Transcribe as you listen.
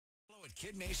out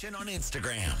Kid Nation on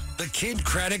Instagram. The Kid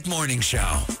Kraddick Morning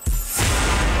Show.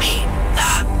 Beat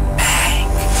the bang.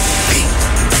 Beat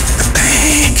the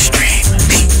bang extreme.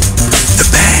 Beat the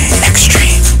bang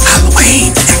extreme.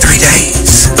 Halloween in 3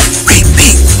 days.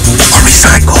 Repeat or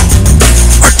recycle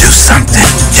or do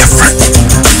something different.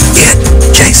 Get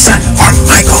Jason or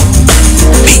Michael.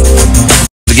 Beat.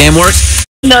 The game works?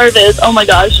 Nervous. Oh my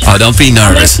gosh. Oh, don't be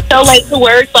nervous. I'm so late to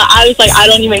work, but I was like, I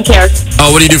don't even care.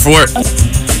 Oh, what do you do for work?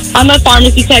 I'm a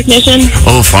pharmacy technician.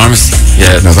 Oh, pharmacy.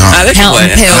 Yeah. Another hump. They can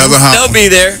wait. Another hump. They'll be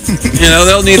there. You know,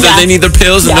 they'll need Yeah. they need their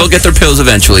pills, and they'll get their pills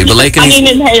eventually. But Lakin, I need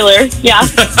an inhaler. Yeah.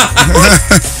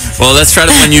 well, let's try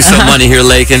to win you some money here,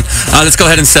 Lakin. Let's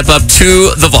go ahead and step up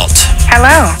to the vault.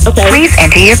 Hello. Okay. Please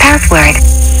enter your password.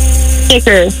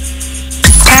 Sticker.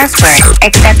 Password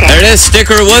accepted. There it is.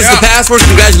 Sticker was the password.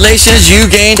 Congratulations, you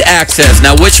gained access.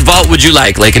 Now, which vault would you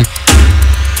like, Lakin?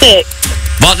 6.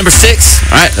 Vault number 6.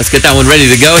 All right, let's get that one ready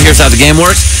to go. Here's how the game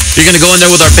works. You're going to go in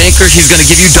there with our banker. He's going to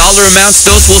give you dollar amounts.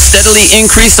 Those will steadily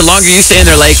increase the longer you stay in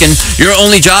there, Lakin. Your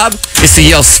only job is to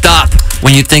yell stop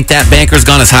when you think that banker's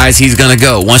gone as high as he's going to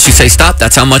go. Once you say stop,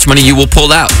 that's how much money you will pull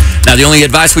out. Now, the only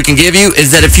advice we can give you is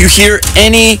that if you hear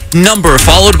any number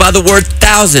followed by the word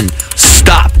 1,000,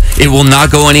 stop. It will not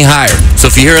go any higher.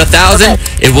 So if you hear 1,000,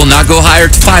 it will not go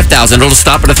higher to 5,000. It'll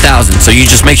stop at 1,000. So you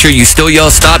just make sure you still yell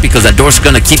stop because that door's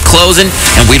going to keep closing,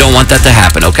 and we don't want that to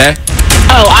happen, okay?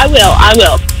 Oh, I will.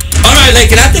 All right,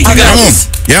 Lakin, I think you got this.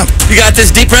 Yeah. You got this.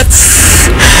 Deep breath.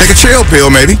 Take a chill pill,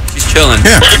 maybe. She's chilling.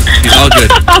 Yeah. She's all good.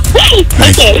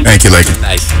 Okay. Thank you, Lakin.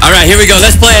 Nice. All right, here we go.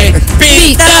 Let's play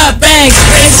Beat the Bank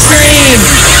Extreme.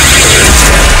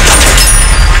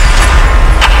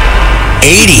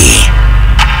 80,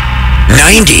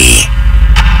 90,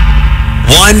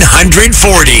 140,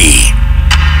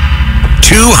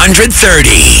 230,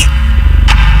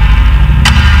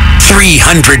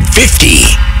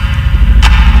 350,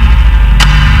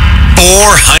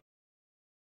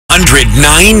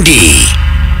 490,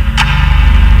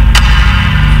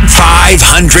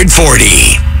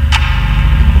 540,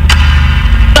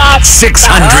 Stop.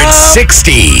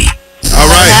 660. All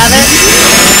right.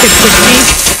 660.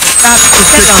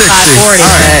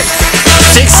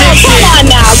 660. Come on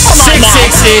now.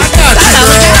 660.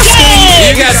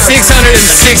 You got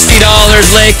 $660,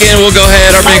 Lakin. We'll go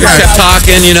ahead. Our banker kept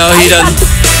talking. You know, he doesn't.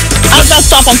 I was about to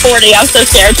stop on 40. I was so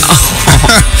scared.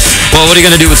 Well, what are you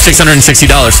going to do with $660?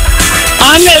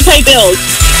 I'm going to pay bills.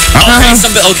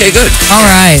 Okay, good. All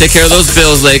right. Take care of those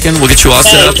bills, Lakin. We'll get you all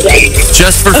set up.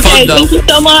 Just for Okay, fun, though. thank you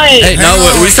so much. Hey, no,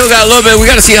 we still got a little bit. We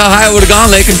got to see how high it would have gone,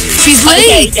 Lakin. She's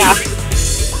Okay, late. yeah.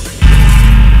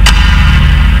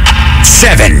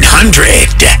 700,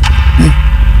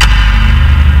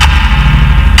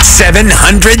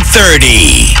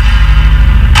 730,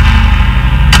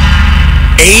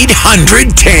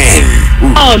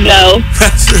 810, Oh, no.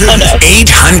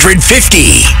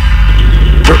 850.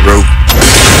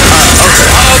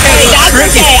 Hey, that's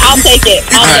okay. I'll take it.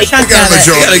 I'll take it. We got a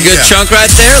You got a good chunk right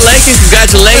there, Lakin.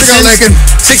 Congratulations. Lakin.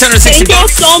 660 Thank y'all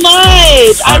so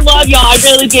much. I love y'all. I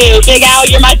really do. Big Al,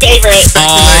 you're my favorite. Lakin,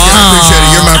 I appreciate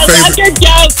it. You're my I love favorite. your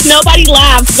jokes. Nobody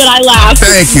laughs, but I laugh.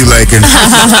 Thank you, Lakin.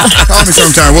 Call me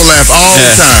sometime. We'll laugh all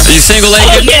the time. Are you single,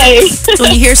 Lakin? Okay.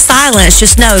 When you hear silence,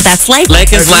 just know that's late.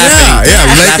 Lakin's laughing. Yeah,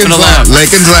 Laughing Lakin's, along.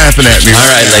 Lakin's laughing at me. All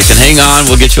right, Lakin, hang on.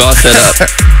 We'll get you all set up.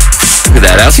 Look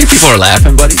at that. I see people are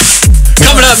laughing, buddy.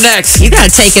 Coming up next. You got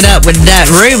to take it up with that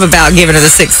room about giving her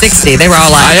the 660. They were all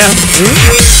like, I am.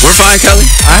 We're fine, Kelly.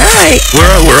 all right.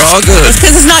 We're all good.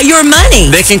 Because it's not your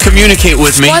money. They can communicate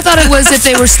with me. Well, I thought it was if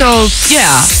they were still,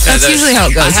 yeah. That's usually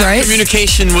how it I goes, have right?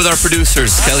 communication with our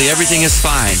producers, Kelly. Everything is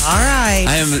fine. All right.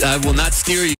 I will not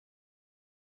steer you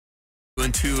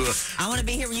into. I want to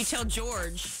be here when you tell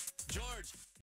George.